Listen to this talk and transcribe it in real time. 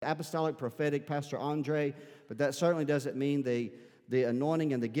apostolic, prophetic, Pastor Andre, but that certainly doesn't mean the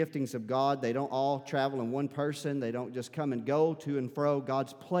anointing and the giftings of God, they don't all travel in one person. They don't just come and go to and fro.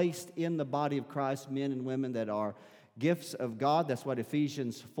 God's placed in the body of Christ men and women that are gifts of God. That's what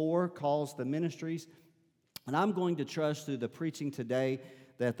Ephesians 4 calls the ministries. And I'm going to trust through the preaching today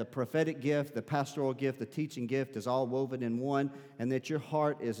that the prophetic gift, the pastoral gift, the teaching gift is all woven in one, and that your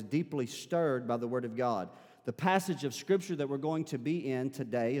heart is deeply stirred by the Word of God. The passage of Scripture that we're going to be in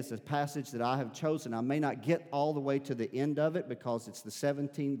today is a passage that I have chosen. I may not get all the way to the end of it because it's the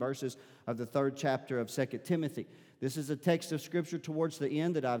 17 verses of the 3rd chapter of 2 Timothy. This is a text of Scripture towards the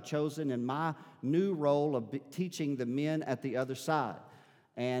end that I've chosen in my new role of teaching the men at the other side.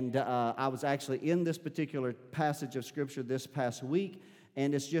 And I was actually in this particular passage of Scripture this past week,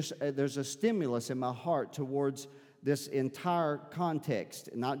 and it's just, there's a stimulus in my heart towards this entire context,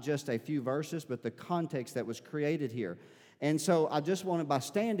 not just a few verses, but the context that was created here. And so I just wanted, by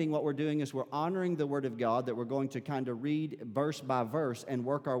standing, what we're doing is we're honoring the Word of God, that we're going to kind of read verse by verse and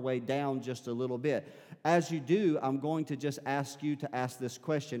work our way down just a little bit. As you do, I'm going to just ask you to ask this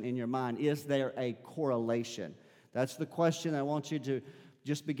question in your mind: is there a correlation? That's the question I want you to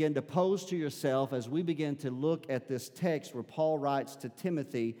just begin to pose to yourself as we begin to look at this text where Paul writes to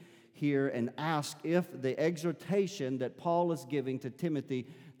Timothy here and ask if the exhortation that Paul is giving to Timothy,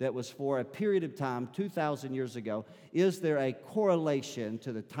 that was for a period of time 2,000 years ago, is there a correlation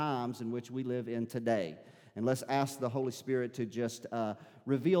to the times in which we live in today? And let's ask the Holy Spirit to just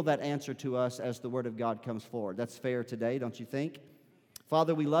reveal that answer to us as the Word of God comes forward. That's fair today, don't you think?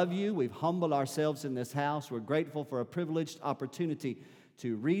 Father, we love you. We've humbled ourselves in this house. We're grateful for a privileged opportunity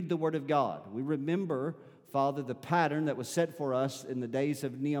to read the Word of God. We remember, Father, the pattern that was set for us in the days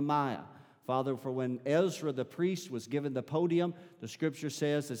of Nehemiah. Father, for when Ezra the priest was given the podium, the Scripture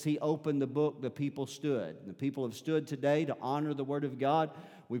says, as he opened the book, the people stood. And the people have stood today to honor the Word of God.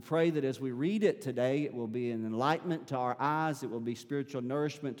 We pray that as we read it today, it will be an enlightenment to our eyes. It will be spiritual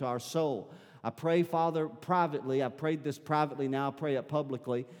nourishment to our soul. I pray, Father, privately. I prayed this privately, now I pray it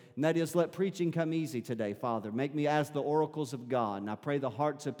publicly. And that is, let preaching come easy today, Father. Make me as the oracles of God. And I pray the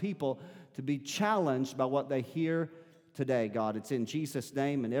hearts of people to be challenged by what they hear today, God. It's in Jesus'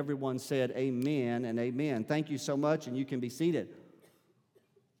 name, and everyone said amen and amen. Thank you so much, and you can be seated.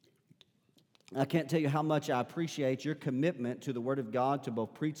 I can't tell you how much I appreciate your commitment to the Word of God, to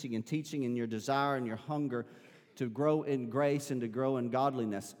both preaching and teaching, and your desire and your hunger to grow in grace and to grow in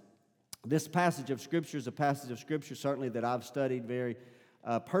godliness. This passage of Scripture is a passage of Scripture certainly that I've studied very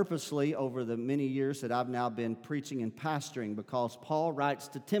purposely over the many years that I've now been preaching and pastoring, because Paul writes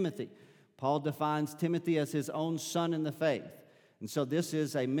to Timothy. Paul defines Timothy as his own son in the faith. And so this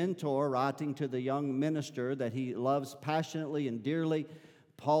is a mentor writing to the young minister that he loves passionately and dearly.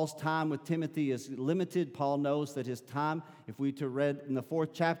 Paul's time with Timothy is limited. Paul knows that his time, if we to read in the 4th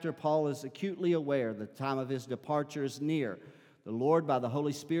chapter, Paul is acutely aware the time of his departure is near. The Lord, by the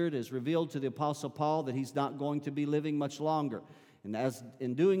Holy Spirit, has revealed to the Apostle Paul that he's not going to be living much longer. And as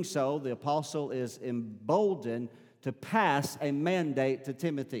in doing so, the apostle is emboldened to pass a mandate to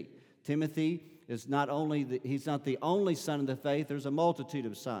Timothy. Timothy is not only, he's not the only son of the faith, there's a multitude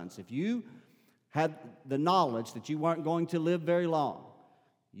of sons. If you had the knowledge that you weren't going to live very long,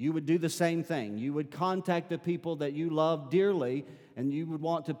 you would do the same thing. You would contact the people that you love dearly, and you would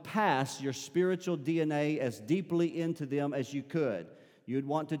want to pass your spiritual DNA as deeply into them as you could. You would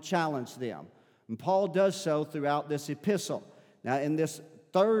want to challenge them. And Paul does so throughout this epistle. Now, in this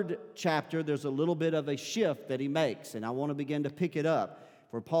 3rd chapter, there's a little bit of a shift that he makes, and I want to begin to pick it up.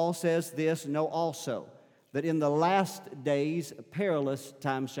 For Paul says this, know also that in the last days perilous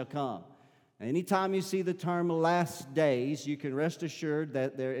times shall come. Anytime you see the term last days, you can rest assured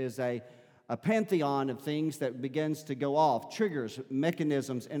that there is a pantheon of things that begins to go off, triggers,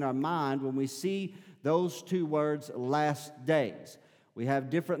 mechanisms in our mind when we see those two words, last days. We have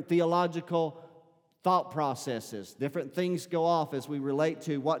different theological thought processes. Different things go off as we relate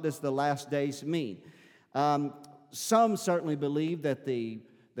to what does the last days mean. Some certainly believe that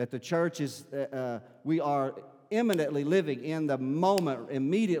the church is, we are imminently living in the moment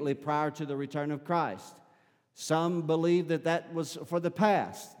immediately prior to the return of Christ. Some believe that that was for the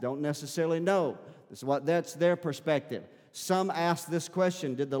past. Don't necessarily know. That's their perspective. Some ask this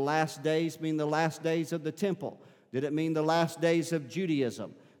question: did the last days mean the last days of the temple? Did it mean the last days of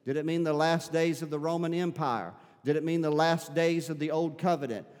Judaism? Did it mean the last days of the Roman Empire? Did it mean the last days of the Old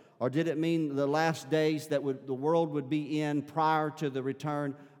Covenant? Or did it mean the last days that the world would be in prior to the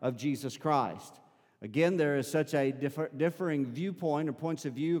return of Jesus Christ? Again, there is such a differing viewpoint or points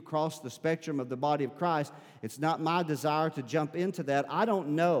of view across the spectrum of the body of Christ. It's not my desire to jump into that. I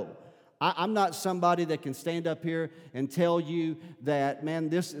don't know. I'm not somebody that can stand up here and tell you that, man,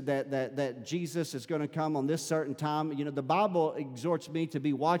 that Jesus is going to come on this certain time. You know, the Bible exhorts me to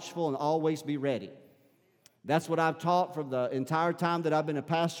be watchful and always be ready. That's what I've taught for the entire time that I've been a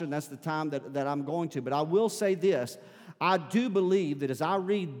pastor, and that's the time that I'm going to. But I will say this. I do believe that as I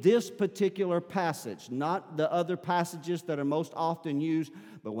read this particular passage, not the other passages that are most often used,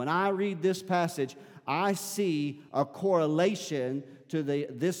 but when I read this passage, I see a correlation to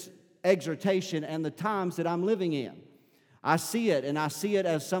this exhortation and the times that I'm living in. I see it, and I see it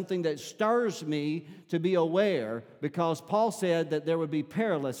as something that stirs me to be aware, because Paul said that there would be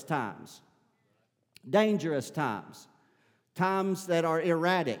perilous times, dangerous times, times that are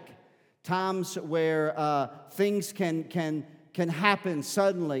erratic, times where things can happen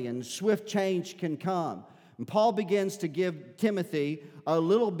suddenly and swift change can come. And Paul begins to give Timothy a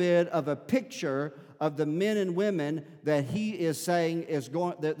little bit of a picture of the men and women that he is saying is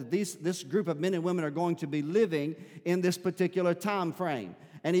going, that this group of men and women are going to be living in this particular time frame.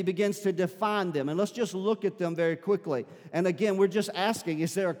 And he begins to define them. And let's just look at them very quickly. And again, we're just asking,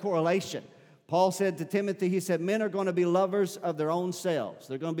 is there a correlation? Paul said to Timothy, he said, men are going to be lovers of their own selves.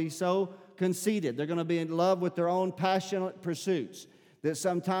 They're going to be so conceited. They're going to be in love with their own passionate pursuits, that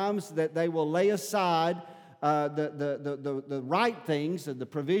sometimes that they will lay aside the right things, the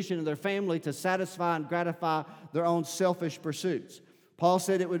provision of their family to satisfy and gratify their own selfish pursuits. Paul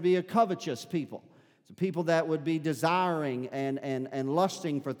said it would be a covetous people. It's people that would be desiring and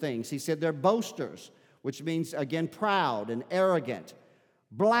lusting for things. He said they're boasters, which means, again, proud and arrogant.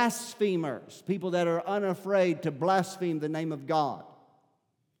 Blasphemers, people that are unafraid to blaspheme the name of God.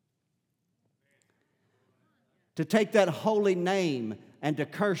 To take that holy name and to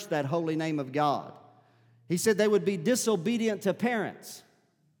curse that holy name of God. He said they would be disobedient to parents,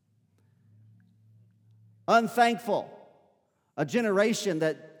 unthankful, a generation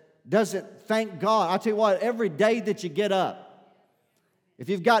that doesn't thank God. I tell you what, every day that you get up, if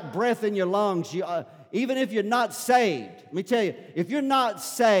you've got breath in your lungs, even if you're not saved, let me tell you, if you're not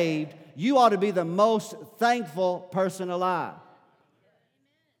saved, you ought to be the most thankful person alive.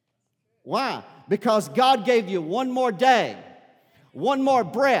 Why? Because God gave you one more day, one more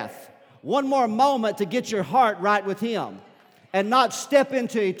breath, one more moment to get your heart right with Him and not step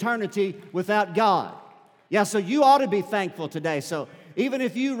into eternity without God. Yeah, so you ought to be thankful today. So even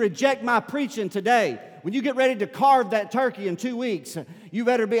if you reject my preaching today, when you get ready to carve that turkey in 2 weeks, you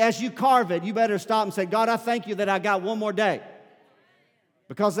better be, as you carve it, you better stop and say, God, I thank you that I got one more day.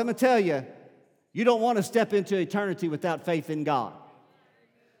 Because let me tell you, you don't want to step into eternity without faith in God.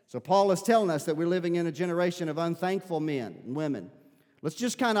 So Paul is telling us that we're living in a generation of unthankful men and women. Let's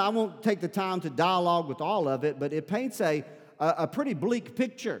just I won't take the time to dialogue with all of it, but it paints a pretty bleak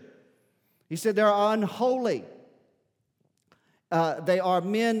picture. He said they're unholy. They are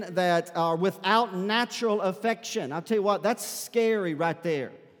men that are without natural affection. I'll tell you what, that's scary right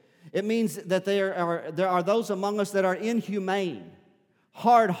there. It means that there are those among us that are inhumane,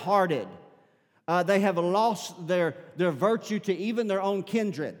 hard-hearted. They have lost their virtue to even their own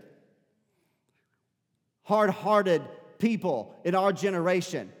kindred. Hard-hearted people in our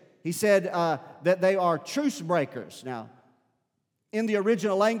generation. He said that they are truce breakers. Now, in the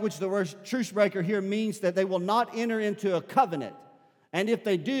original language, the word truce breaker here means that they will not enter into a covenant. And if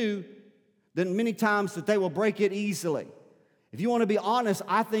they do, then many times that they will break it easily. If you want to be honest,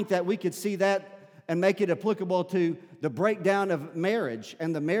 I think that we could see that and make it applicable to the breakdown of marriage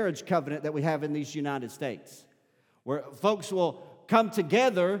and the marriage covenant that we have in these United States, where folks will come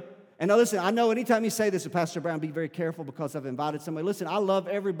together. And now listen, I know anytime you say this to Pastor Brown, be very careful because I've invited somebody. Listen, I love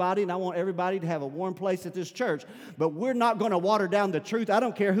everybody and I want everybody to have a warm place at this church, but we're not going to water down the truth. I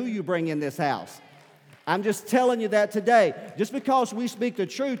don't care who you bring in this house. I'm just telling you that today. Just because we speak the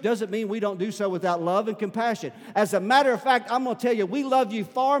truth doesn't mean we don't do so without love and compassion. As a matter of fact, I'm going to tell you, we love you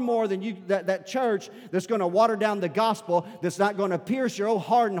far more than that church that's going to water down the gospel, that's not going to pierce your old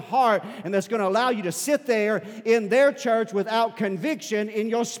hardened heart, and that's going to allow you to sit there in their church without conviction in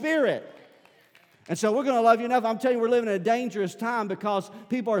your spirit. And so we're going to love you enough. I'm telling you, we're living in a dangerous time because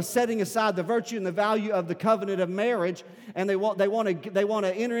people are setting aside the virtue and the value of the covenant of marriage, and they want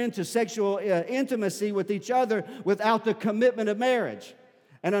to enter into sexual intimacy with each other without the commitment of marriage.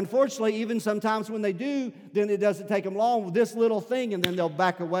 And unfortunately, even sometimes when they do, then it doesn't take them long with this little thing, and then they'll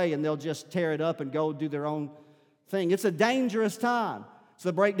back away and they'll just tear it up and go do their own thing. It's a dangerous time. It's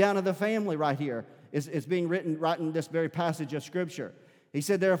the breakdown of the family right here is being written right in this very passage of Scripture. He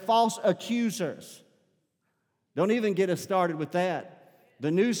said there are false accusers. Don't even get us started with that.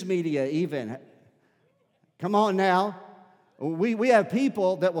 The news media even. Come on now. We have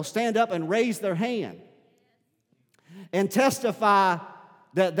people that will stand up and raise their hand and testify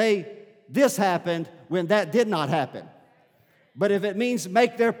that they this happened when that did not happen. But if it means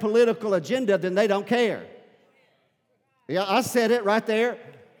make their political agenda, then they don't care. Yeah, I said it right there.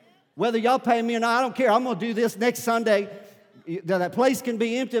 Whether y'all pay me or not, I don't care. I'm going to do this next Sunday. That place can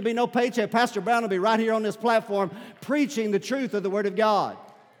be empty. There'll be no paycheck. Pastor Brown will be right here on this platform preaching the truth of the Word of God.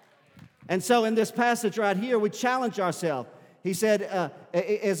 And so in this passage right here, we challenge ourselves. He said,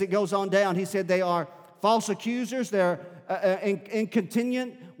 as it goes on down, he said they are false accusers. They're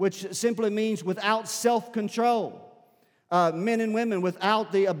incontinent, which simply means without self-control. Men and women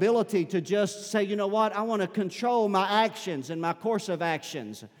without the ability to just say, you know what, I want to control my actions and my course of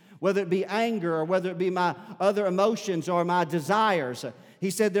actions, whether it be anger or whether it be my other emotions or my desires. He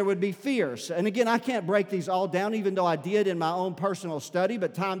said there would be fears. And again, I can't break these all down, even though I did in my own personal study,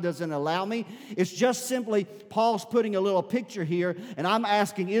 but time doesn't allow me. It's just simply Paul's putting a little picture here, and I'm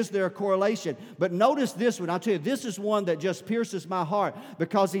asking, is there a correlation? But notice this one. I'll tell you, this is one that just pierces my heart,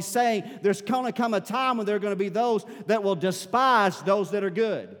 because he's saying there's going to come a time when there are going to be those that will despise those that are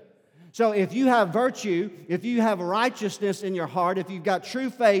good. So if you have virtue, if you have righteousness in your heart, if you've got true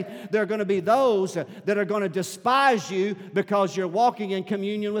faith, there are going to be those that are going to despise you because you're walking in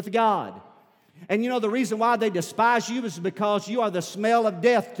communion with God. And you know the reason why they despise you is because you are the smell of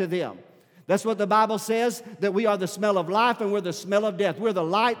death to them. That's what the Bible says, that we are the smell of life and we're the smell of death. We're the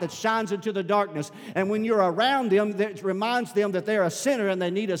light that shines into the darkness. And when you're around them, it reminds them that they're a sinner and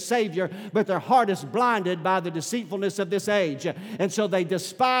they need a Savior, but their heart is blinded by the deceitfulness of this age. And so they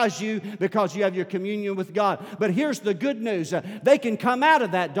despise you because you have your communion with God. But here's the good news. They can come out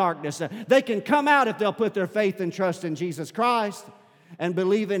of that darkness. They can come out if they'll put their faith and trust in Jesus Christ and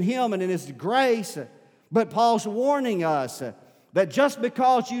believe in Him and in His grace. But Paul's warning us that just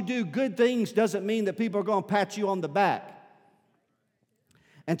because you do good things doesn't mean that people are going to pat you on the back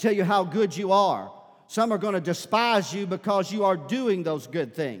and tell you how good you are. Some are going to despise you because you are doing those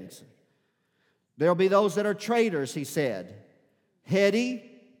good things. There'll be those that are traitors, he said. Heady,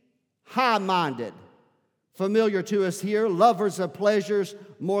 high-minded. Familiar to us here, lovers of pleasures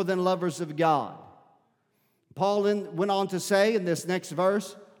more than lovers of God. Paul went on to say in this next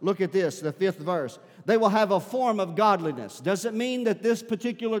verse, look at this, the 5th verse. They will have a form of godliness. Doesn't mean that this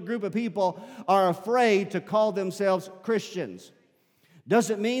particular group of people are afraid to call themselves Christians.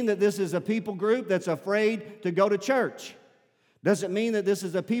 Doesn't mean that this is a people group that's afraid to go to church. Doesn't mean that this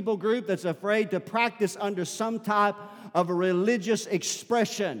is a people group that's afraid to practice under some type of a religious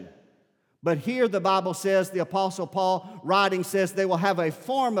expression. But here the Bible says, the Apostle Paul writing says, they will have a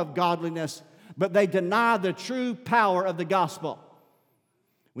form of godliness, but they deny the true power of the gospel.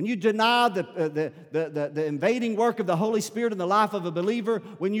 When you deny the invading work of the Holy Spirit in the life of a believer,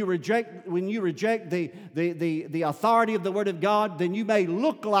 when you reject the authority of the Word of God, then you may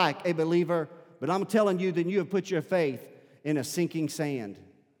look like a believer, but I'm telling you, then you have put your faith in a sinking sand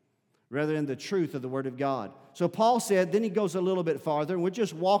rather than the truth of the Word of God. So Paul said, then he goes a little bit farther, and we're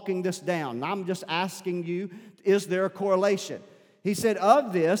just walking this down. And I'm just asking you, is there a correlation? He said,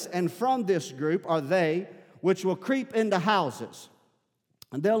 of this and from this group are they which will creep into houses.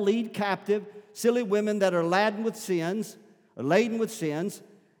 And they'll lead captive silly women that are laden with sins. And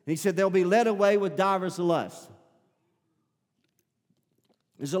he said they'll be led away with divers lusts.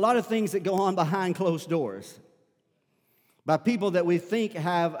 There's a lot of things that go on behind closed doors by people that we think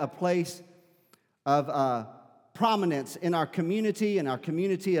have a place of prominence in our community and our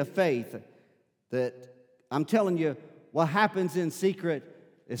community of faith. That I'm telling you, what happens in secret,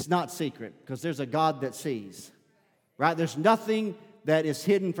 it's not secret because there's a God that sees. Right? There's nothing that is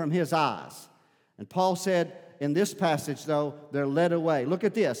hidden from His eyes. And Paul said in this passage, though, they're led away. Look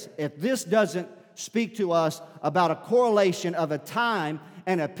at this. If this doesn't speak to us about a correlation of a time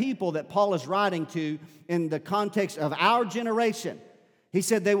and a people that Paul is writing to in the context of our generation, he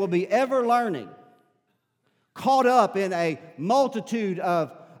said they will be ever learning, caught up in a multitude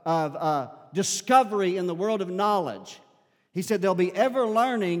of discovery in the world of knowledge. He said they'll be ever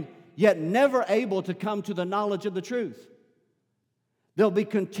learning, yet never able to come to the knowledge of the truth. They'll be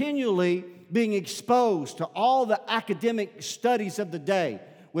continually being exposed to all the academic studies of the day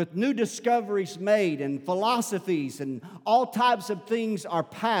with new discoveries made and philosophies and all types of things are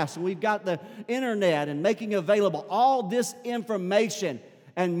passed. And we've got the internet and making available all this information.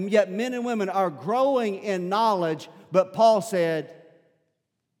 And yet men and women are growing in knowledge. But Paul said,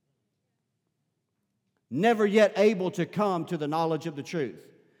 never yet able to come to the knowledge of the truth.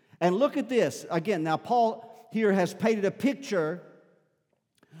 And look at this. Again, now Paul here has painted a picture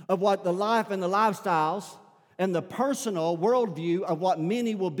of what the life and the lifestyles and the personal worldview of what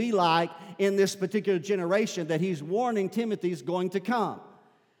many will be like in this particular generation that he's warning Timothy is going to come.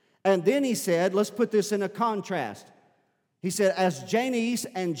 And then he said, let's put this in a contrast. He said, as Jannes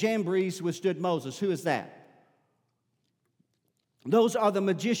and Jambres withstood Moses. Who is that? Those are the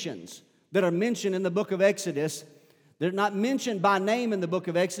magicians that are mentioned in the book of Exodus. They're not mentioned by name in the book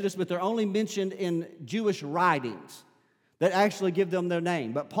of Exodus, but they're only mentioned in Jewish writings that actually give them their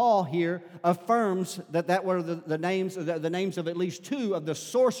name. But Paul here affirms that were the names of at least two of the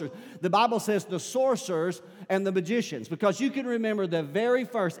sorcerers. The Bible says the sorcerers and the magicians, because you can remember the very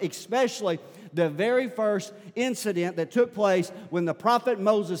first, especially the very first incident that took place when the prophet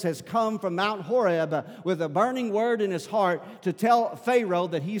Moses has come from Mount Horeb with a burning word in his heart to tell Pharaoh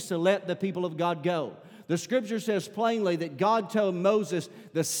that he's to let the people of God go. The scripture says plainly that God told Moses,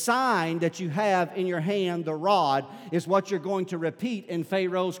 the sign that you have in your hand, the rod, is what you're going to repeat in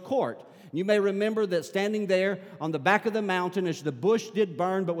Pharaoh's court. You may remember that standing there on the back of the mountain as the bush did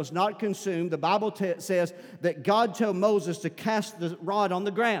burn but was not consumed, the Bible says that God told Moses to cast the rod on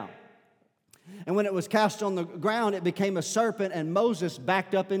the ground. And when it was cast on the ground, it became a serpent, and Moses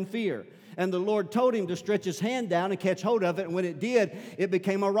backed up in fear. And the Lord told him to stretch his hand down and catch hold of it. And when it did, it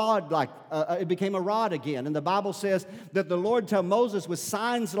became a rod again. And the Bible says that the Lord told Moses, with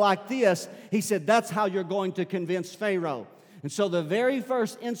signs like this, he said, that's how you're going to convince Pharaoh. And so the very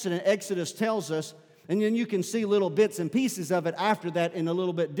first incident, Exodus tells us, and then you can see little bits and pieces of it after that in a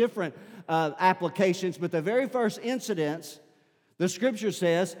little bit different applications. But the very first incidents, the scripture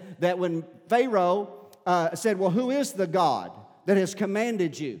says that when Pharaoh said, well, who is the God that has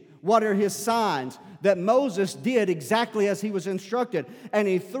commanded you? What are his signs? That Moses did exactly as he was instructed. And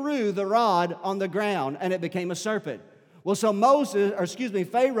he threw the rod on the ground and it became a serpent. Well, so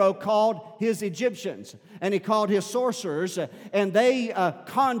Pharaoh called his Egyptians and he called his sorcerers and they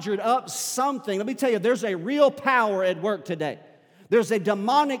conjured up something. Let me tell you, there's a real power at work today. There's a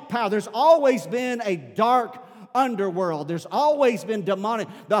demonic power. There's always been a dark underworld. There's always been demonic.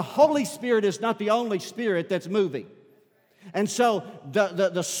 The Holy Spirit is not the only spirit that's moving. And so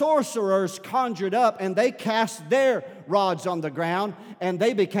the sorcerers conjured up and they cast their rods on the ground and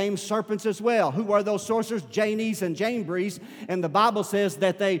they became serpents as well. Who were those sorcerers? Jannes and Jambres. And the Bible says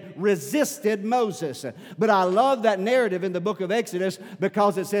that they resisted Moses. But I love that narrative in the book of Exodus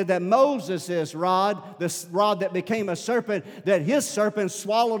because it said that Moses' rod, the rod that became a serpent, that his serpent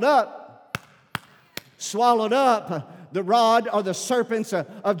swallowed up the rod or the serpents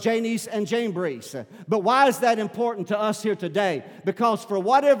of Jannes and Jambres. But why is that important to us here today? Because for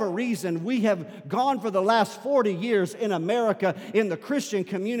whatever reason, we have gone for the last 40 years in America, in the Christian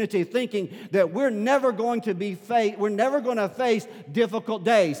community, thinking that we're never going to face difficult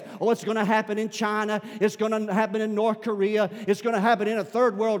days. Oh, it's going to happen in China. It's going to happen in North Korea. It's going to happen in a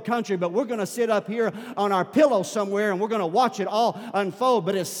third world country. But we're going to sit up here on our pillow somewhere and we're going to watch it all unfold.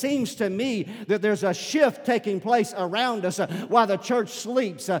 But it seems to me that there's a shift taking place around us while the church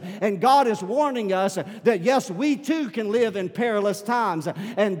sleeps. And God is warning us that yes, we too can live in perilous times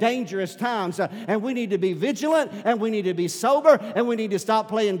and dangerous times. And we need to be vigilant and we need to be sober and we need to stop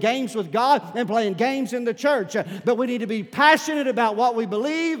playing games with God and playing games in the church. But we need to be passionate about what we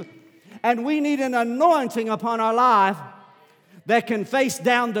believe, and we need an anointing upon our life that can face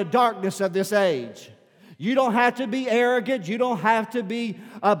down the darkness of this age. You don't have to be arrogant. You don't have to be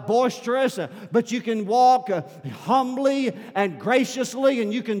boisterous, but you can walk humbly and graciously,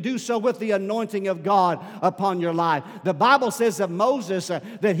 and you can do so with the anointing of God upon your life. The Bible says of Moses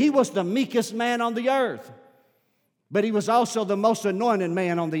that he was the meekest man on the earth, but he was also the most anointed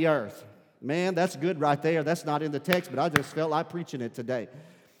man on the earth. Man, that's good right there. That's not in the text, but I just felt like preaching it today.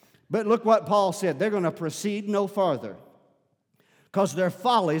 But look what Paul said. They're going to proceed no farther, because their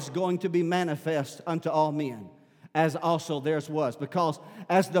folly is going to be manifest unto all men, as also theirs was. Because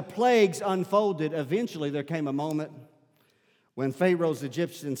as the plagues unfolded, eventually there came a moment when Pharaoh's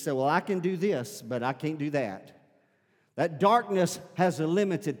Egyptians said, well, I can do this, but I can't do that. That darkness has a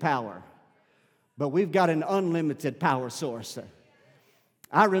limited power, but we've got an unlimited power source.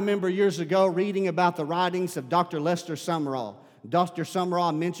 I remember years ago reading about the writings of Dr. Lester Sumrall. Dr. Sumrall,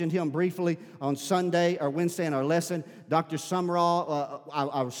 I mentioned him briefly on Sunday or Wednesday in our lesson. Dr. Sumrall,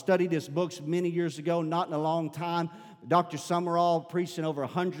 I studied his books many years ago, not in a long time. Dr. Sumrall preached in over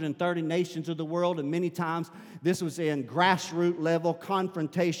 130 nations of the world, and many times this was in grassroots level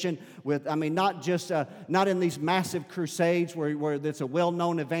confrontation with, not in these massive crusades where it's a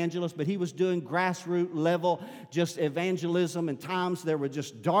well-known evangelist, but he was doing grassroots level just evangelism. And times there was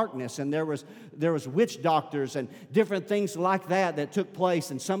just darkness, and there was witch doctors and different things like that took place.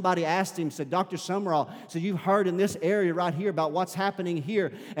 And somebody asked him, said, Dr. Sumrall, so you've heard in this area right here about what's happening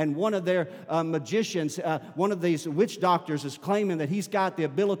here. And one of their magicians, one of these witch witch doctors is claiming that he's got the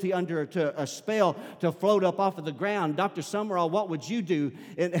ability under a spell to float up off of the ground. Dr. Summerall, what would you do?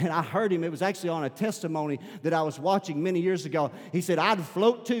 And I heard him. It was actually on a testimony that I was watching many years ago. He said, I'd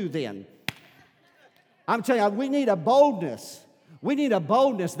float too then. I'm telling you, we need a boldness. We need a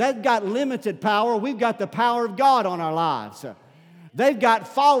boldness. They've got limited power. We've got the power of God on our lives. They've got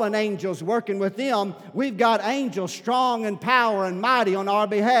fallen angels working with them. We've got angels strong in power and mighty on our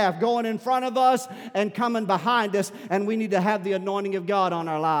behalf, going in front of us and coming behind us, and we need to have the anointing of God on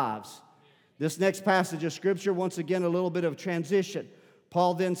our lives. This next passage of Scripture, once again, a little bit of transition.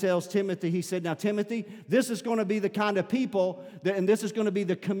 Paul then tells Timothy, he said, now, Timothy, this is going to be the kind of people, and this is going to be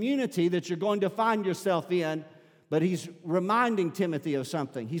the community that you're going to find yourself in. But he's reminding Timothy of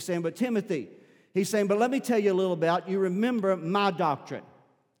something. He's saying, but Timothy, but let me tell you a little about, you remember my doctrine,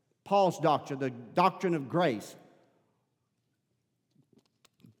 Paul's doctrine, the doctrine of grace.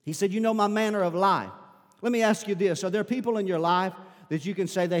 He said, you know my manner of life. Let me ask you this. Are there people in your life that you can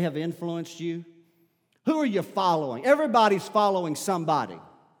say they have influenced you? Who are you following? Everybody's following somebody.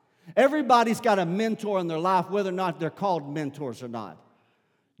 Everybody's got a mentor in their life, whether or not they're called mentors or not.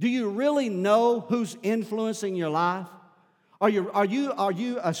 Do you really know who's influencing your life? Are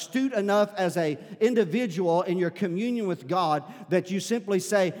you astute enough as an individual in your communion with God that you simply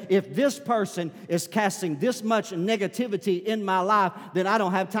say, if this person is casting this much negativity in my life, then I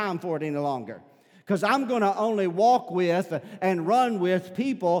don't have time for it any longer? Because I'm going to only walk with and run with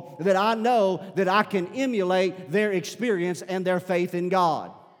people that I know that I can emulate their experience and their faith in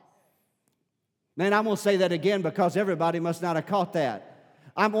God. Man, I'm going to say that again because everybody must not have caught that.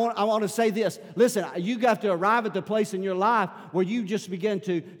 I want to say this. Listen, you got to arrive at the place in your life where you just begin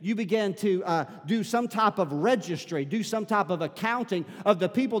to do some type of registry, do some type of accounting of the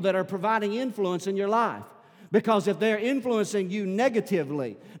people that are providing influence in your life. Because if they're influencing you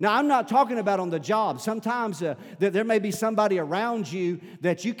negatively, now I'm not talking about on the job. Sometimes there may be somebody around you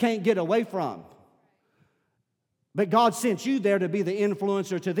that you can't get away from. But God sent you there to be the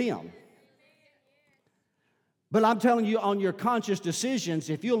influencer to them. But I'm telling you, on your conscious decisions,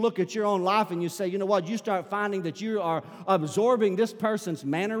 if you look at your own life and you say, you know what, you start finding that you are absorbing this person's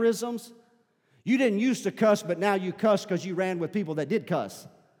mannerisms. You didn't used to cuss, but now you cuss because you ran with people that did cuss.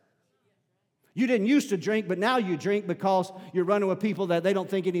 You didn't used to drink, but now you drink because you're running with people that they don't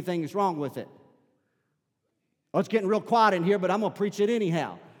think anything is wrong with it. Well, it's getting real quiet in here, but I'm going to preach it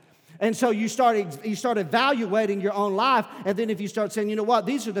anyhow. And so you start evaluating your own life, and then if you start saying, you know what,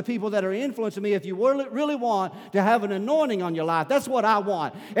 these are the people that are influencing me. If you really want to have an anointing on your life, that's what I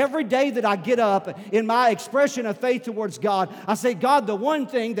want. Every day that I get up in my expression of faith towards God, I say, God, the one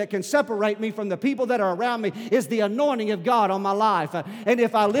thing that can separate me from the people that are around me is the anointing of God on my life. And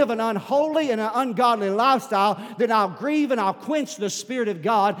if I live an unholy and an ungodly lifestyle, then I'll grieve and I'll quench the Spirit of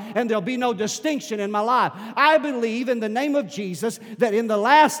God, and there'll be no distinction in my life. I believe in the name of Jesus that in the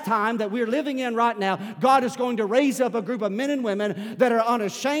last time that we're living in right now, God is going to raise up a group of men and women that are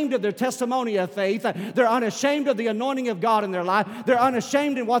unashamed of their testimony of faith. They're unashamed of the anointing of God in their life. They're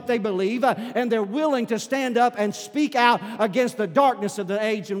unashamed in what they believe, and they're willing to stand up and speak out against the darkness of the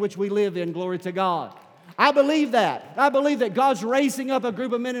age in which we live in. Glory to God. I believe that. I believe that God's raising up a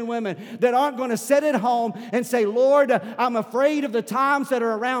group of men and women that aren't going to sit at home and say, Lord, I'm afraid of the times that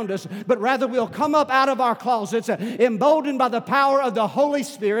are around us, but rather we'll come up out of our closets, emboldened by the power of the Holy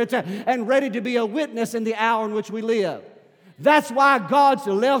Spirit, and ready to be a witness in the hour in which we live. That's why God's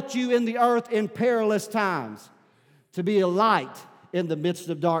left you in the earth in perilous times, to be a light in the midst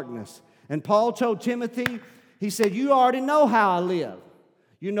of darkness. And Paul told Timothy, he said, you already know how I live.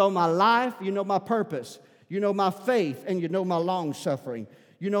 You know my life, you know my purpose, you know my faith, and you know my long-suffering.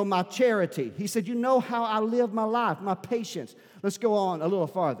 You know my charity. He said, you know how I live my life, my patience. Let's go on a little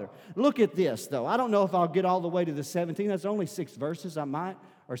farther. Look at this, though. I don't know if I'll get all the way to the 17. That's only 6 verses, I might,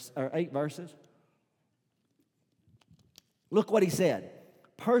 or 8 verses. Look what he said.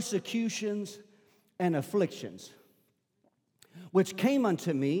 Persecutions and afflictions, which came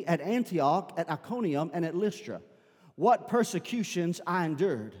unto me at Antioch, at Iconium, and at Lystra. What persecutions I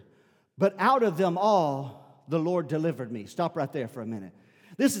endured, but out of them all the Lord delivered me. Stop right there for a minute.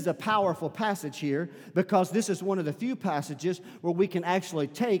 This is a powerful passage here because this is one of the few passages where we can actually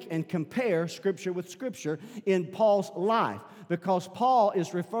take and compare Scripture with Scripture in Paul's life, because Paul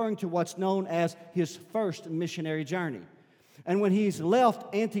is referring to what's known as his first missionary journey. And when he's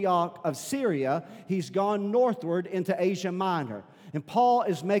left Antioch of Syria, he's gone northward into Asia Minor. And Paul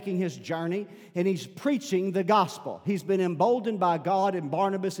is making his journey, and he's preaching the gospel. He's been emboldened by God, and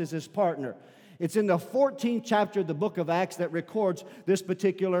Barnabas is his partner. It's in the 14th chapter of the book of Acts that records this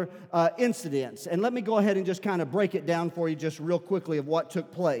particular incident. And let me go ahead and just kind of break it down for you just real quickly of what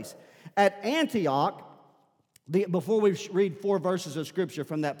took place. At Antioch, Before we read 4 verses of Scripture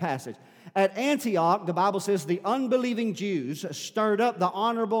from that passage. At Antioch, the Bible says, the unbelieving Jews stirred up the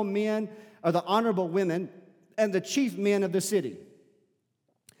honorable men, or the honorable women, and the chief men of the city.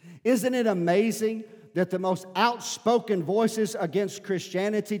 Isn't it amazing that the most outspoken voices against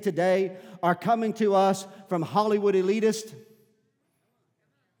Christianity today are coming to us from Hollywood elitists,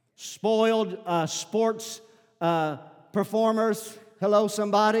 spoiled sports performers, hello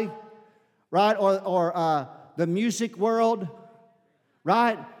somebody, right? Or the music world,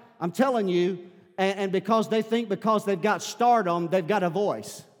 right? I'm telling you, and because they think because they've got stardom, they've got a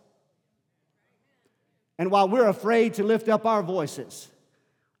voice. And while we're afraid to lift up our voices,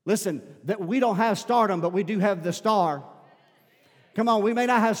 listen, that we don't have stardom, but we do have the star. Come on, we may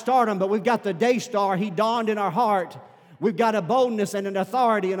not have stardom, but we've got the day star. He dawned in our heart. We've got a boldness and an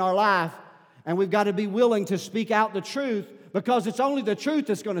authority in our life, and we've got to be willing to speak out the truth, because it's only the truth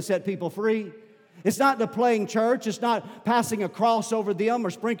that's going to set people free. It's not the playing church. It's not passing a cross over them or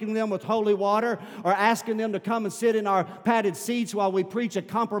sprinkling them with holy water or asking them to come and sit in our padded seats while we preach a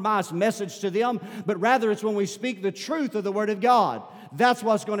compromised message to them. But rather, it's when we speak the truth of the Word of God. That's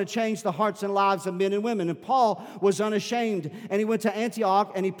what's going to change the hearts and lives of men and women. And Paul was unashamed, and he went to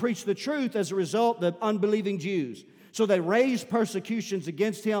Antioch and he preached the truth. As a result, the unbelieving Jews. So they raised persecutions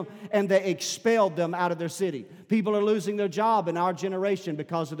against him, and they expelled them out of their city. People are losing their job in our generation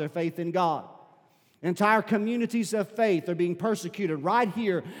because of their faith in God. Entire communities of faith are being persecuted right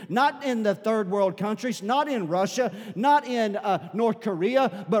here, not in the third world countries, not in Russia, not in North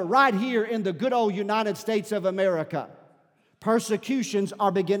Korea, but right here in the good old United States of America. Persecutions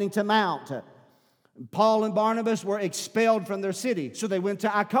are beginning to mount. Paul and Barnabas were expelled from their city, so they went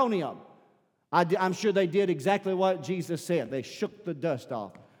to Iconium. I'm sure they did exactly what Jesus said. They shook the dust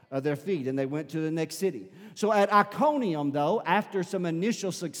off of their feet, and they went to the next city. So at Iconium, though, after some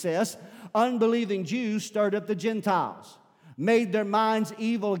initial success, unbelieving Jews stirred up the Gentiles, made their minds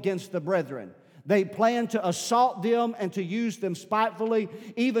evil against the brethren. They planned to assault them and to use them spitefully,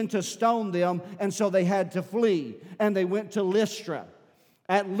 even to stone them, and so they had to flee, and they went to Lystra.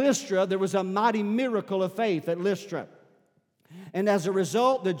 At Lystra, there was a mighty miracle of faith at Lystra. And as a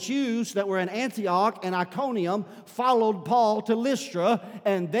result, the Jews that were in Antioch and Iconium followed Paul to Lystra,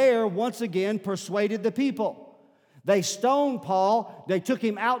 and there once again persuaded the people. They stoned Paul, they took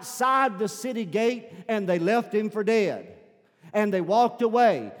him outside the city gate, and they left him for dead. And they walked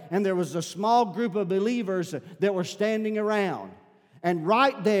away, and there was a small group of believers that were standing around. And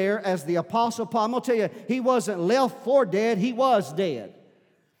right there, as the Apostle Paul, I'm going to tell you, he wasn't left for dead, he was dead.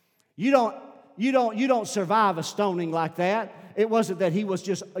 You don't survive a stoning like that. It wasn't that he was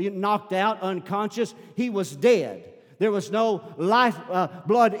just knocked out, unconscious. He was dead. There was no life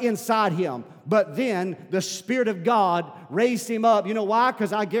blood inside him. But then the Spirit of God raised him up. You know why?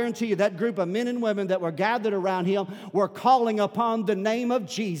 Because I guarantee you that group of men and women that were gathered around him were calling upon the name of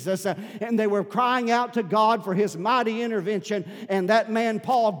Jesus. And they were crying out to God for His mighty intervention. And that man,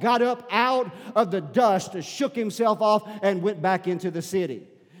 Paul, got up out of the dust, shook himself off, and went back into the city.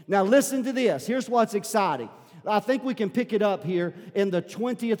 Now listen to this. Here's what's exciting. I think we can pick it up here in the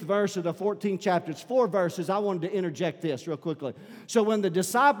 20th verse of the 14th chapter. It's 4 verses. I wanted to interject this real quickly. So when the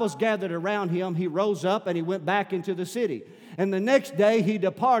disciples gathered around him, he rose up and he went back into the city. And the next day he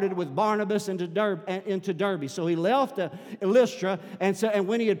departed with Barnabas into Derbe. So he left Lystra, and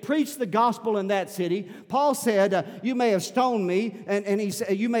when he had preached the gospel in that city, Paul said, you may have stoned me, and he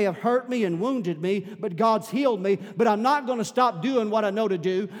said, you may have hurt me and wounded me, but God's healed me. But I'm not going to stop doing what I know to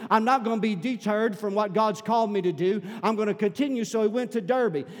do. I'm not going to be deterred from what God's called me to do. I'm going to continue. So he went to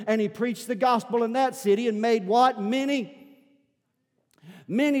Derbe, and he preached the gospel in that city and made what? Many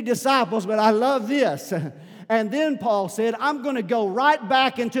disciples. But I love this. And then Paul said, I'm going to go right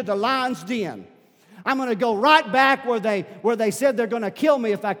back into the lion's den. I'm going to go right back where they said they're going to kill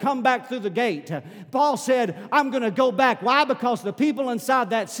me if I come back through the gate. Paul said, I'm going to go back. Why? Because the people inside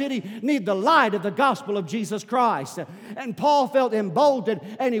that city need the light of the gospel of Jesus Christ. And Paul felt emboldened,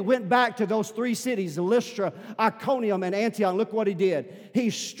 and he went back to those 3 cities, Lystra, Iconium, and Antioch. Look what he did. He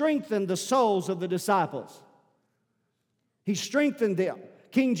strengthened the souls of the disciples. He strengthened them.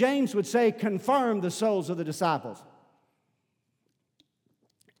 King James would say, confirm the souls of the disciples.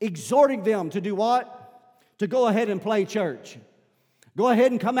 Exhorting them to do what? To go ahead and play church. Go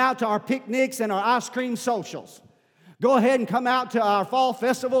ahead and come out to our picnics and our ice cream socials. Go ahead and come out to our fall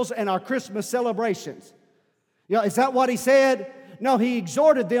festivals and our Christmas celebrations. You know, is that what he said? No, he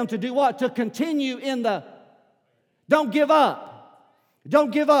exhorted them to do what? To continue in the... Don't give up.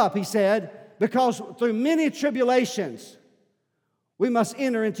 Don't give up, he said, because through many tribulations, we must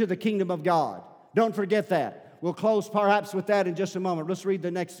enter into the kingdom of God. Don't forget that. We'll close perhaps with that in just a moment. Let's read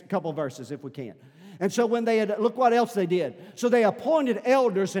the next couple verses if we can. And so when they had, look what else they did. So they appointed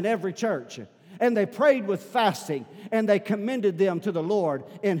elders in every church. And they prayed with fasting, and they commended them to the Lord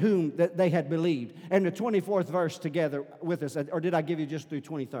in whom that they had believed. And the 24th verse together with us, or did I give you just through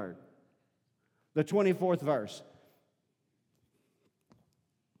 23rd? The 24th verse.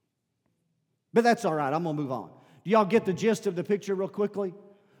 But that's all right, I'm going to move on. Do y'all get the gist of the picture real quickly?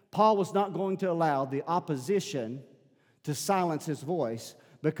 Paul was not going to allow the opposition to silence his voice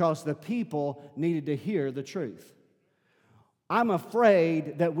because the people needed to hear the truth. I'm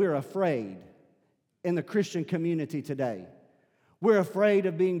afraid that we're afraid in the Christian community today. We're afraid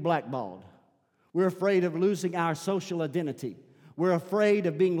of being blackballed. We're afraid of losing our social identity. We're afraid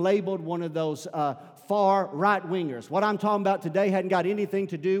of being labeled one of those far right-wingers. What I'm talking about today hadn't got anything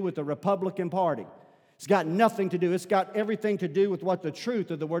to do with the Republican Party. It's got nothing to do. It's got everything to do with what the truth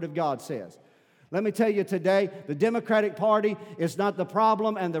of the Word of God says. Let me tell you today, the Democratic Party is not the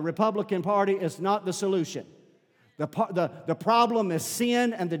problem, and the Republican Party is not the solution. The problem is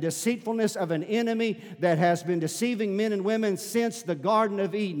sin and the deceitfulness of an enemy that has been deceiving men and women since the Garden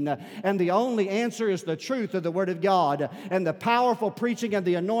of Eden. And the only answer is the truth of the Word of God and the powerful preaching and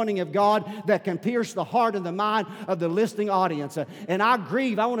the anointing of God that can pierce the heart and the mind of the listening audience. And I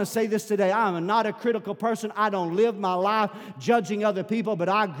grieve, I want to say this today, I am not a critical person. I don't live my life judging other people, but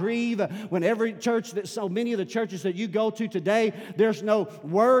I grieve when every church, so many of the churches that you go to today, there's no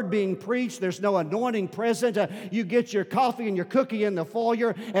word being preached, there's no anointing present. You get your coffee and your cookie in the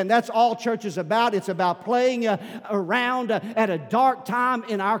foyer, and that's all church is about. It's about playing around at a dark time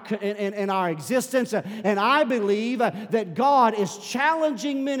in our existence. And I believe that God is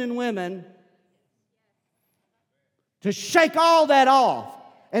challenging men and women to shake all that off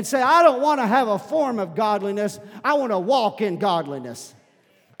and say, I don't want to have a form of godliness. I want to walk in godliness.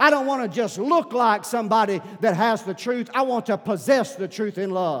 I don't want to just look like somebody that has the truth. I want to possess the truth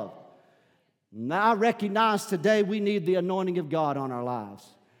in love. Now, I recognize today we need the anointing of God on our lives.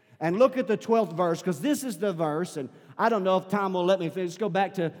 And look at the 12th verse, because this is the verse, and I don't know if time will let me finish. Let's go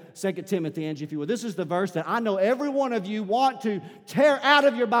back to 2 Timothy, Angie, if you will. This is the verse that I know every one of you want to tear out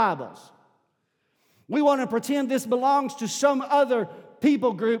of your Bibles. We want to pretend this belongs to some other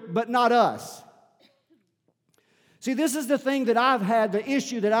people group, but not us. See, this is the thing that I've had, the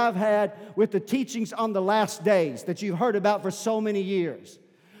issue that I've had with the teachings on the last days that you've heard about for so many years.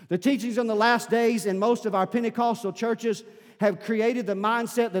 The teachings on the last days in most of our Pentecostal churches have created the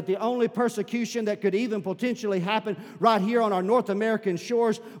mindset that the only persecution that could even potentially happen right here on our North American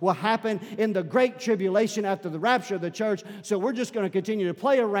shores will happen in the great tribulation after the rapture of the church. So we're just going to continue to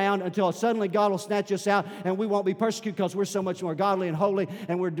play around until suddenly God will snatch us out and we won't be persecuted because we're so much more godly and holy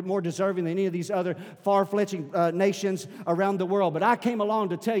and we're more deserving than any of these other far-fetching nations around the world. But I came along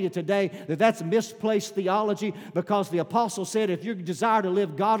to tell you today that that's misplaced theology, because the apostle said if you desire to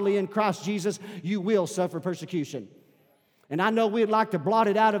live godly in Christ Jesus, you will suffer persecution. And I know we'd like to blot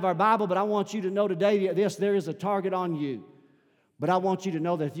it out of our Bible, but I want you to know today there is a target on you. But I want you to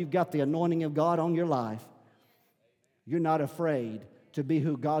know that if you've got the anointing of God on your life, you're not afraid to be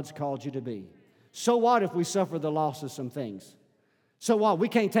who God's called you to be. So what if we suffer the loss of some things? So what? We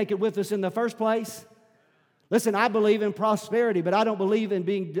can't take it with us in the first place? Listen, I believe in prosperity, but I don't believe in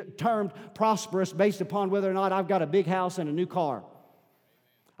being termed prosperous based upon whether or not I've got a big house and a new car.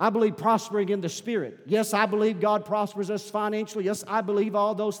 I believe prospering in the Spirit. Yes, I believe God prospers us financially. Yes, I believe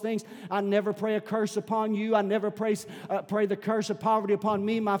all those things. I never pray a curse upon you. I never pray the curse of poverty upon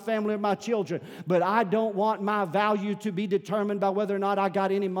me, my family, or my children. But I don't want my value to be determined by whether or not I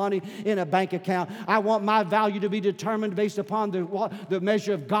got any money in a bank account. I want my value to be determined based upon the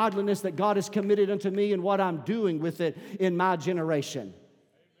measure of godliness that God has committed unto me and what I'm doing with it in my generation.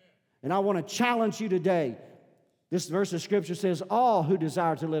 And I want to challenge you today. This verse of Scripture says, all who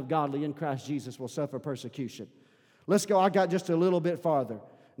desire to live godly in Christ Jesus will suffer persecution. Let's go. I got just a little bit farther,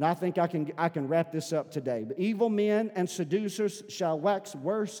 and I think I can wrap this up today. But evil men and seducers shall wax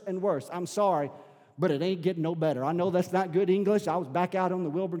worse and worse. I'm sorry, but it ain't getting no better. I know that's not good English. I was back out on the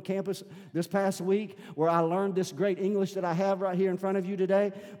Wilburn campus this past week where I learned this great English that I have right here in front of you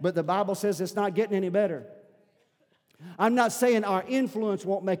today, but the Bible says it's not getting any better. I'm not saying our influence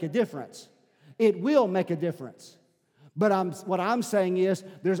won't make a difference. It will make a difference. But what I'm saying is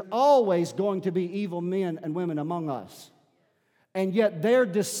there's always going to be evil men and women among us. And yet they're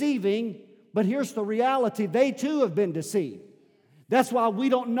deceiving, but here's the reality. They too have been deceived. That's why we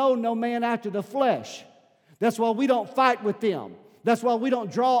don't know no man after the flesh. That's why we don't fight with them. That's why we don't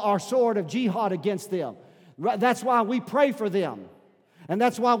draw our sword of jihad against them. That's why we pray for them. And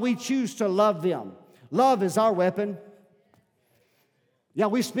that's why we choose to love them. Love is our weapon. Yeah,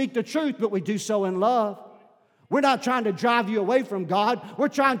 we speak the truth, but we do so in love. We're not trying to drive you away from God. We're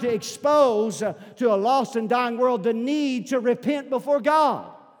trying to expose to a lost and dying world the need to repent before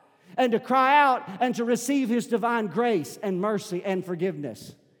God and to cry out and to receive His divine grace and mercy and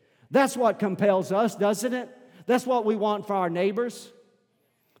forgiveness. That's what compels us, doesn't it? That's what we want for our neighbors.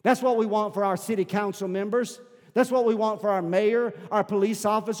 That's what we want for our city council members. That's what we want for our mayor, our police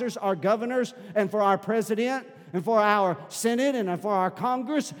officers, our governors, and for our president, and for our Senate, and for our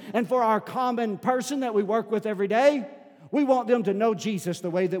Congress, and for our common person that we work with every day. We want them to know Jesus the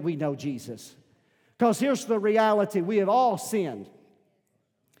way that we know Jesus. Because here's the reality. We have all sinned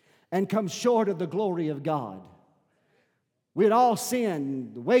and come short of the glory of God. We had all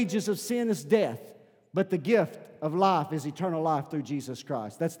sinned. The wages of sin is death, but the gift of life is eternal life through Jesus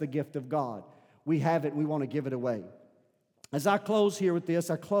Christ. That's the gift of God. We have it, and we want to give it away. As I close here with this,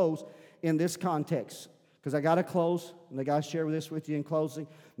 I close in this context, because I got to close, and I got to share this with you in closing.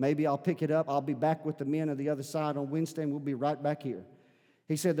 Maybe I'll pick it up. I'll be back with the men on the other side on Wednesday, and we'll be right back here.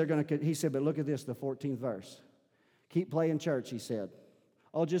 He said, but look at this, the 14th verse. Keep playing church, he said.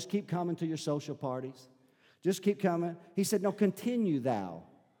 Oh, just keep coming to your social parties. Just keep coming. He said, no, continue thou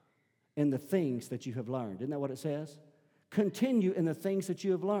in the things that you have learned. Isn't that what it says? Continue in the things that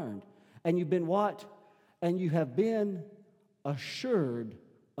you have learned. And you've been what? And you have been assured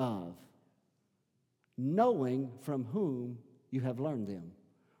of, knowing from whom you have learned them.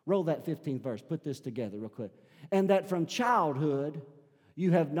 Roll that 15th verse. Put this together real quick. And that from childhood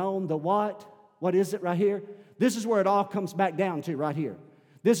you have known the what? What is it right here? This is where it all comes back down to right here.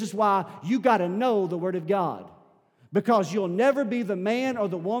 This is why you got to know the Word of God. Because you'll never be the man or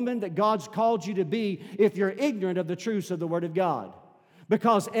the woman that God's called you to be if you're ignorant of the truths of the Word of God.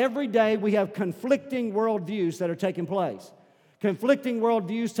 Because every day we have conflicting worldviews that are taking place. Conflicting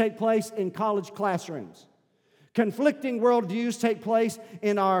worldviews take place in college classrooms. Conflicting worldviews take place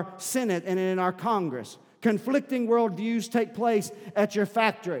in our Senate and in our Congress. Conflicting worldviews take place at your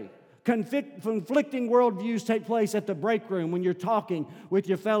factory. Conflicting worldviews take place at the break room when you're talking with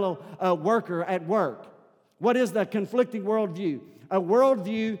your fellow worker at work. What is the conflicting worldview? A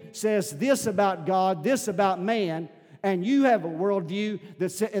worldview says this about God, this about man, and you have a worldview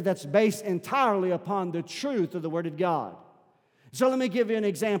that's based entirely upon the truth of the Word of God. So let me give you an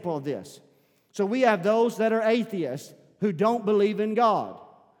example of this. So we have those that are atheists who don't believe in God.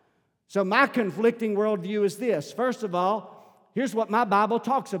 So my conflicting worldview is this. First of all, here's what my Bible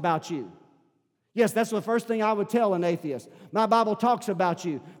talks about you. Yes, that's the first thing I would tell an atheist. My Bible talks about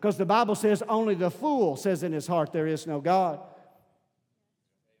you because the Bible says only the fool says in his heart there is no God.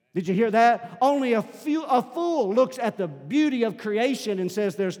 Did you hear that? Only a fool looks at the beauty of creation and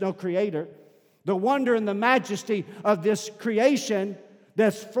says there's no creator. The wonder and the majesty of this creation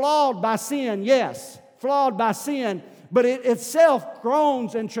that's flawed by sin, yes, flawed by sin, but it itself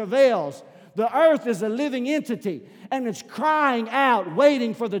groans and travails. The earth is a living entity, and it's crying out,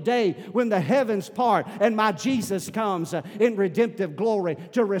 waiting for the day when the heavens part and my Jesus comes in redemptive glory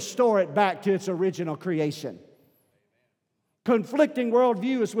to restore it back to its original creation. Conflicting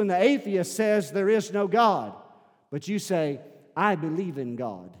worldview is when the atheist says there is no God, but you say, I believe in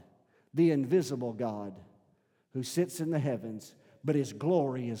God, the invisible God who sits in the heavens, but His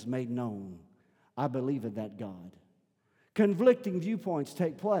glory is made known. I believe in that God. Conflicting viewpoints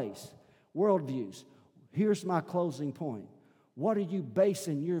take place, worldviews. Here's my closing point. What are you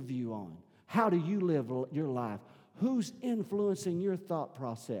basing your view on? How do you live your life? Who's influencing your thought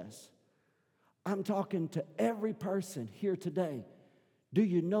process? I'm talking to every person here today. Do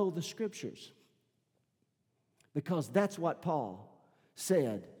you know the Scriptures? Because that's what Paul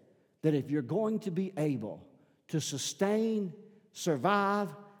said, that if you're going to be able to sustain, survive,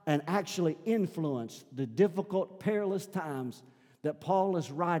 and actually influence the difficult, perilous times that Paul is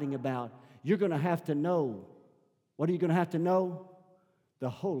writing about, you're going to have to know. What are you going to have to know?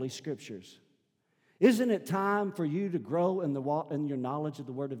 The Holy Scriptures. Isn't it time for you to grow in your knowledge of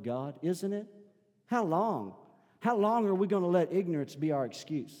the Word of God? Isn't it? How long? How long are we going to let ignorance be our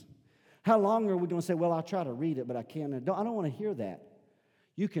excuse? How long are we going to say, well, I'll try to read it, but I can't. I don't want to hear that.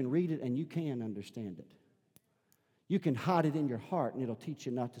 You can read it and you can understand it. You can hide it in your heart and it'll teach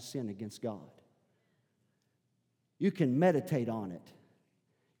you not to sin against God. You can meditate on it.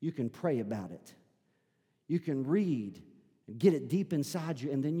 You can pray about it. You can read and get it deep inside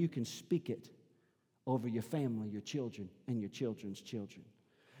you, and then you can speak it over your family, your children, and your children's children.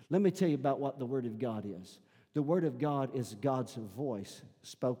 Let me tell you about what the Word of God is. The Word of God is God's voice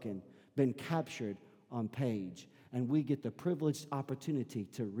spoken, been captured on page, and we get the privileged opportunity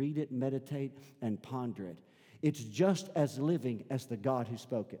to read it, meditate, and ponder it. It's just as living as the God who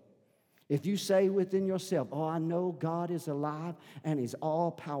spoke it. If you say within yourself, oh, I know God is alive and He's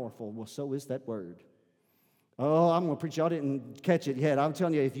all-powerful, well, so is that Word. Oh, I'm going to preach. Y'all didn't catch it yet. I'm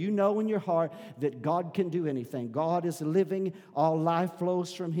telling you, if you know in your heart that God can do anything, God is living, all life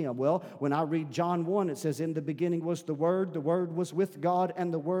flows from Him. Well, when I read John 1, it says, in the beginning was the Word was with God,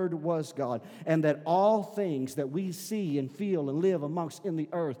 and the Word was God. And that all things that we see and feel and live amongst in the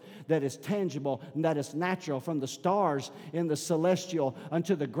earth that is tangible and that is natural, from the stars in the celestial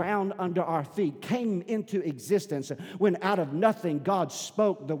unto the ground under our feet, came into existence when out of nothing God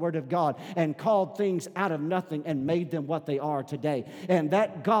spoke the Word of God and called things out of nothing and made them what they are today. And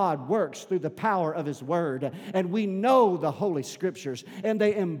that God works through the power of His Word. And we know the Holy Scriptures, and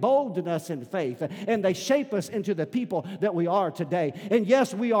they embolden us in faith, and they shape us into the people that we are today. And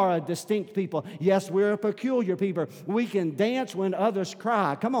yes, we are a distinct people. Yes, we're a peculiar people. We can dance when others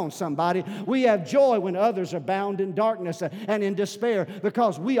cry. Come on, somebody. We have joy when others are bound in darkness and in despair,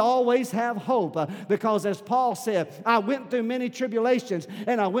 because we always have hope. Because as Paul said, I went through many tribulations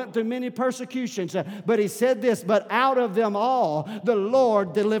and I went through many persecutions, but he said this, but out of them all the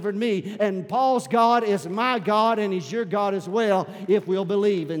Lord delivered me. And Paul's God is my God, and He's your God as well, if we'll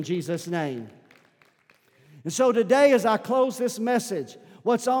believe in Jesus' name. And so today, as I close this message,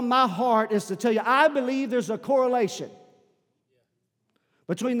 what's on my heart is to tell you, I believe there's a correlation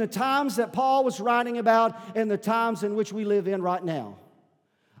between the times that Paul was writing about and the times in which we live in right now.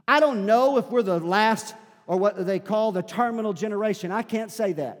 I don't know if we're the last, or what they call the terminal generation. I can't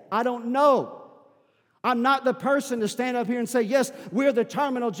say that. I don't know. I'm not the person to stand up here and say, yes, we're the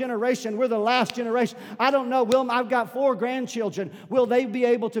terminal generation. We're the last generation. I don't know. I've got 4 grandchildren. Will they be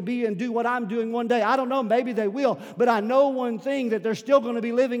able to be and do what I'm doing one day? I don't know. Maybe they will. But I know one thing, that they're still going to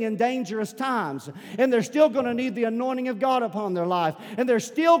be living in dangerous times. And they're still going to need the anointing of God upon their life. And they're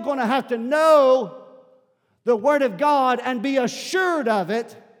still going to have to know the Word of God and be assured of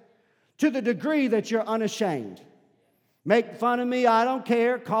it to the degree that you're unashamed. Make fun of me, I don't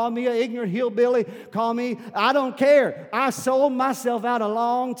care. Call me an ignorant hillbilly. Call me, I don't care. I sold myself out a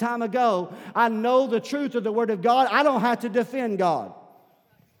long time ago. I know the truth of the Word of God. I don't have to defend God.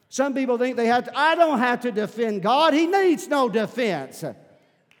 Some people think they have to. I don't have to defend God. He needs no defense.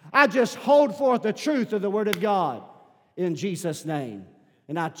 I just hold forth the truth of the Word of God in Jesus' name.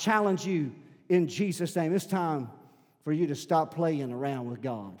 And I challenge you in Jesus' name. It's time for you to stop playing around with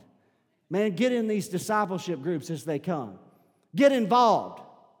God. Man, get in these discipleship groups as they come. Get involved.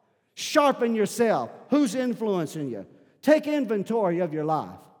 Sharpen yourself. Who's influencing you? Take inventory of your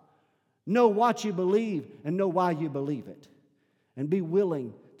life. Know what you believe and know why you believe it. And be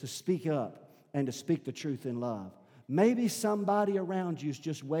willing to speak up and to speak the truth in love. Maybe somebody around you is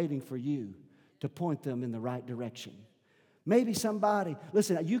just waiting for you to point them in the right direction. Maybe somebody,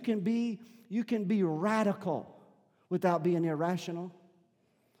 listen, you can be radical without being irrational.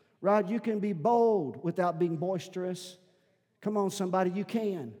 Right? You can be bold without being boisterous. Come on, somebody, you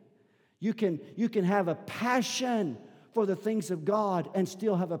can. You can have a passion for the things of God and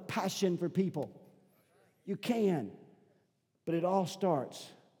still have a passion for people. You can. But it all starts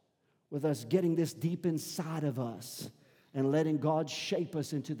with us getting this deep inside of us and letting God shape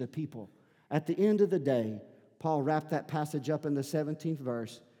us into the people. At the end of the day, Paul wrapped that passage up in the 17th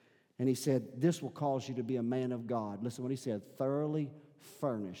verse, and he said, this will cause you to be a man of God. Listen what he said, thoroughly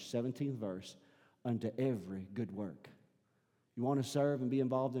furnished, 17th verse, unto every good work. You want to serve and be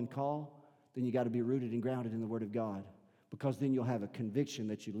involved in call? Then you got to be rooted and grounded in the Word of God, because then you'll have a conviction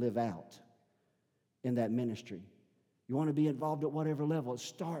that you live out in that ministry. You want to be involved at whatever level. It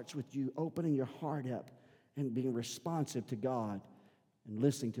starts with you opening your heart up and being responsive to God and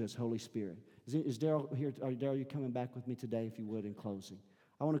listening to His Holy Spirit. Is Daryl here? Daryl, you coming back with me today, if you would, in closing?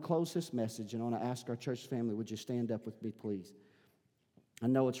 I want to close this message, and I want to ask our church family, would you stand up with me, please? I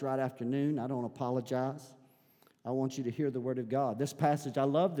know it's right afternoon. I don't apologize. I want you to hear the Word of God. This passage, I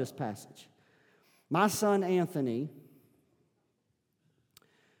love this passage. My son Anthony,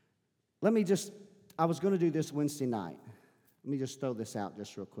 I was going to do this Wednesday night. Let me just throw this out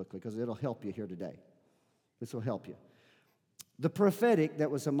just real quickly, because it'll help you here today. This will help you. The prophetic that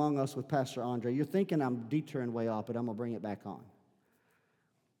was among us with Pastor Andre, you're thinking I'm detouring way off, but I'm going to bring it back on.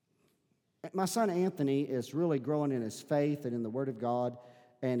 My son Anthony is really growing in his faith and in the Word of God,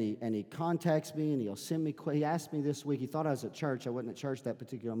 and he contacts me, and he'll send me. He asked me this week. He thought I was at church. I wasn't at church that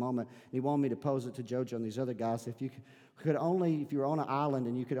particular moment. And he wanted me to pose it to JoJo and these other guys. If you were on an island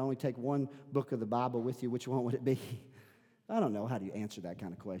and you could only take one book of the Bible with you, which one would it be? I don't know. How do you answer that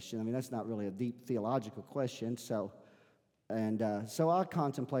kind of question? I mean, that's not really a deep theological question. So I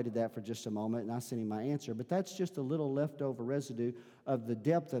contemplated that for just a moment, and I sent him my answer. But that's just a little leftover residue of the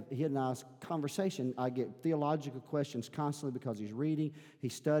depth of he and I's conversation. I get theological questions constantly because he's reading,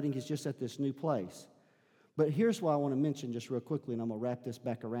 he's studying, he's just at this new place. But here's what I want to mention just real quickly, and I'm going to wrap this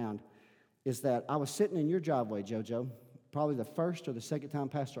back around. is that I was sitting in your driveway, JoJo, probably the first or the second time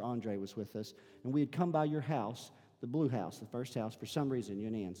Pastor Andre was with us, and we had come by your house, the blue house, the first house, for some reason, you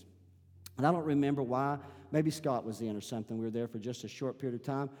and Ann's. And I don't remember why. Maybe Scott was in or something. We were there for just a short period of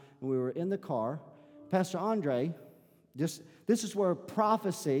time, and we were in the car. Pastor Andre, this is where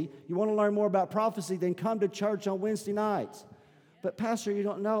prophecy, you want to learn more about prophecy, then come to church on Wednesday nights. But Pastor, you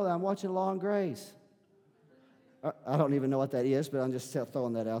don't know that I'm watching Law and Grace. I don't even know what that is, but I'm just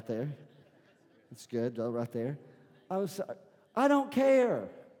throwing that out there. It's good, though, right there. I don't care.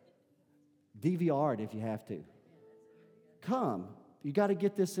 DVR it if you have to. Come. You got to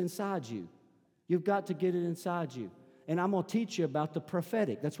get this inside you. You've got to get it inside you. And I'm going to teach you about the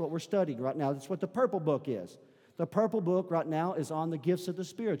prophetic. That's what we're studying right now. That's what the purple book is. The purple book right now is on the gifts of the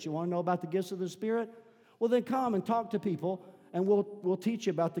Spirit. You want to know about the gifts of the Spirit? Well, then come and talk to people, and we'll teach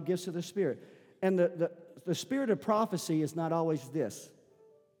you about the gifts of the Spirit. And the spirit of prophecy is not always this.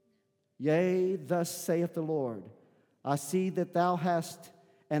 Yea, thus saith the Lord, I see that thou hast,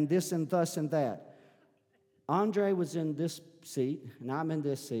 and this and thus and that. Andre was in this seat, and I'm in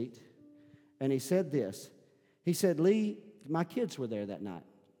this seat, and he said this. He said, Lee, my kids were there that night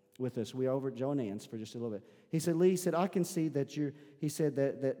with us. We were over at Joe and Ann's for just a little bit. He said, Lee, he said, I can see that you're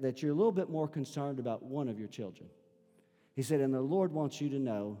a little bit more concerned about one of your children. He said, and the Lord wants you to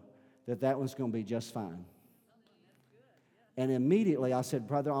know that one's going to be just fine. And immediately I said,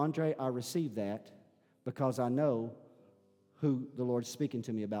 Brother Andre, I received that because I know who the Lord's speaking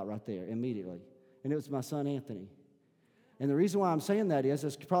to me about right there immediately. And it was my son Anthony. And the reason why I'm saying that is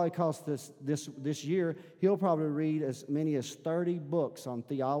it's probably because this year he'll probably read as many as 30 books on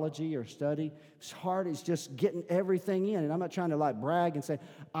theology or study. His heart is just getting everything in. And I'm not trying to like brag and say,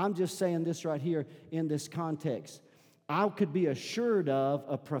 I'm just saying this right here in this context. I could be assured of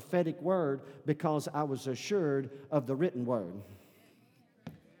a prophetic word because I was assured of the written word.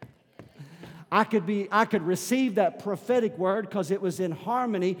 I could receive that prophetic word because it was in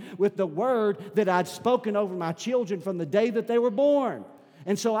harmony with the word that I'd spoken over my children from the day that they were born.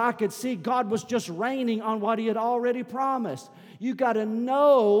 And so I could see God was just raining on what He had already promised. You got to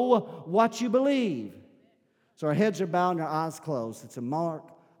know what you believe. So our heads are bowed and our eyes closed. It's a mark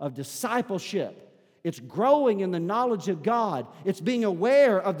of discipleship. It's growing in the knowledge of God. It's being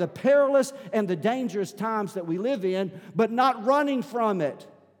aware of the perilous and the dangerous times that we live in, but not running from it.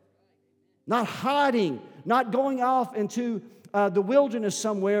 Not hiding, not going off into the wilderness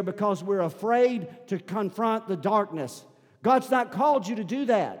somewhere because we're afraid to confront the darkness. God's not called you to do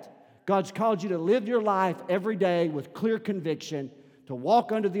that. God's called you to live your life every day with clear conviction, to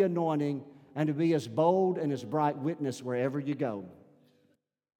walk under the anointing, and to be as bold and as bright witness wherever you go.